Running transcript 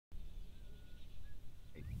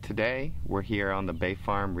Today we're here on the Bay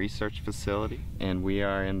Farm Research Facility, and we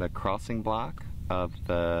are in the crossing block of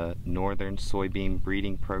the Northern Soybean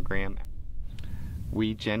Breeding Program.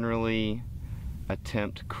 We generally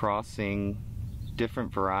attempt crossing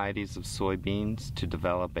different varieties of soybeans to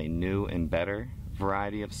develop a new and better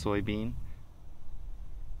variety of soybean.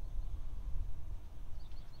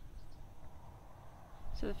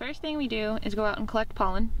 So the first thing we do is go out and collect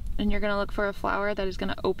pollen, and you're going to look for a flower that is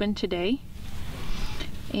going to open today.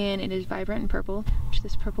 And it is vibrant and purple.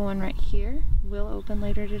 This purple one right here will open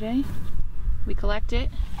later today. We collect it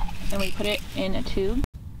and we put it in a tube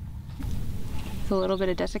with a little bit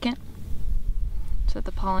of desiccant so that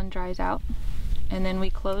the pollen dries out. And then we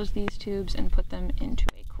close these tubes and put them into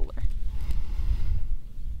a cooler.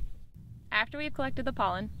 After we've collected the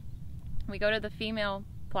pollen, we go to the female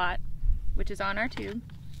plot, which is on our tube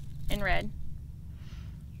in red.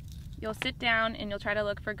 You'll sit down and you'll try to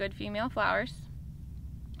look for good female flowers.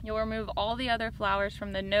 You'll remove all the other flowers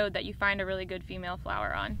from the node that you find a really good female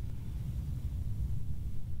flower on.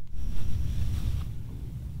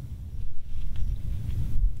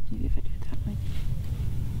 Maybe if I do it that way.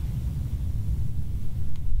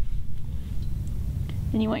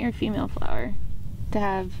 And you want your female flower to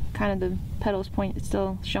have kind of the petals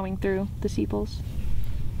still showing through the sepals,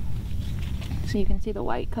 so you can see the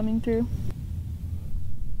white coming through.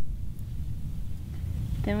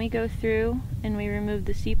 Then we go through and we remove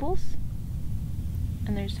the sepals,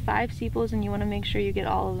 and there's 5 sepals, and you want to make sure you get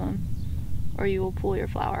all of them or you will pull your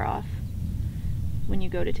flower off when you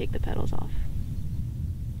go to take the petals off.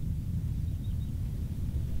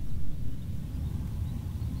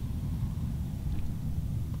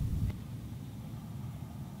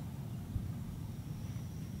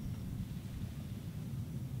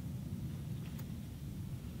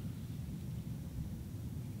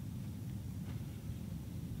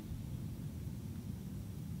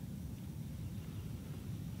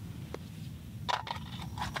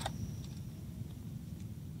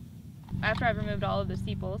 After I've removed all of the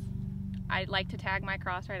sepals, I like to tag my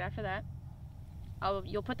cross right after that.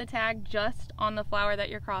 You'll put the tag just on the flower that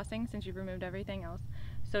you're crossing since you've removed everything else.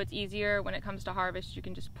 So it's easier when it comes to harvest, you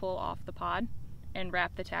can just pull off the pod and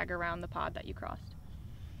wrap the tag around the pod that you crossed.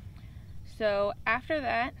 So after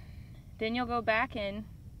that, then you'll go back in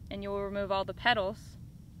and you'll remove all the petals.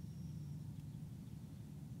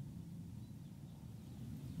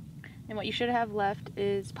 And what you should have left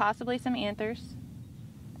is possibly some anthers.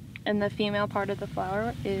 And the female part of the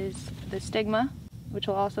flower is the stigma, which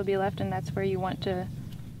will also be left, and that's where you want to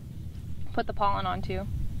put the pollen onto.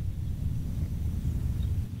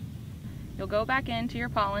 You'll go back into your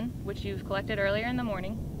pollen, which you've collected earlier in the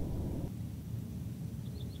morning.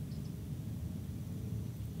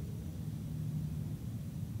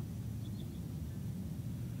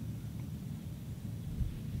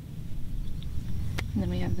 And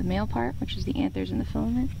then we have the male part, which is the anthers and the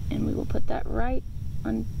filament, and we will put that right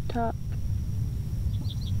on top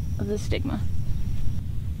of the stigma.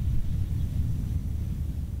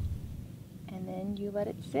 And then you let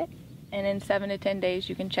it sit, and in 7 to 10 days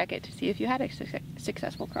you can check it to see if you had a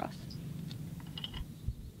successful cross.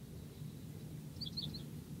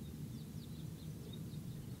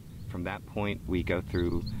 From that point, we go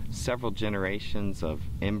through several generations of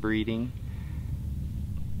inbreeding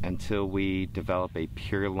until we develop a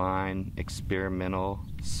pure line experimental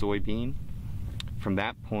soybean. From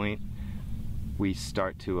that point, we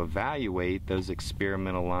start to evaluate those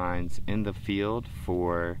experimental lines in the field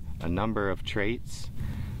for a number of traits.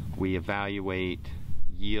 We evaluate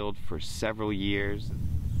yield for several years.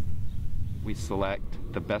 We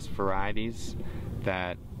select the best varieties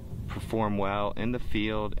that perform well in the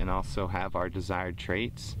field and also have our desired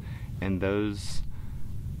traits, and those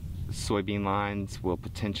soybean lines will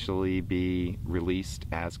potentially be released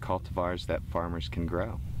as cultivars that farmers can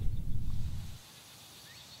grow.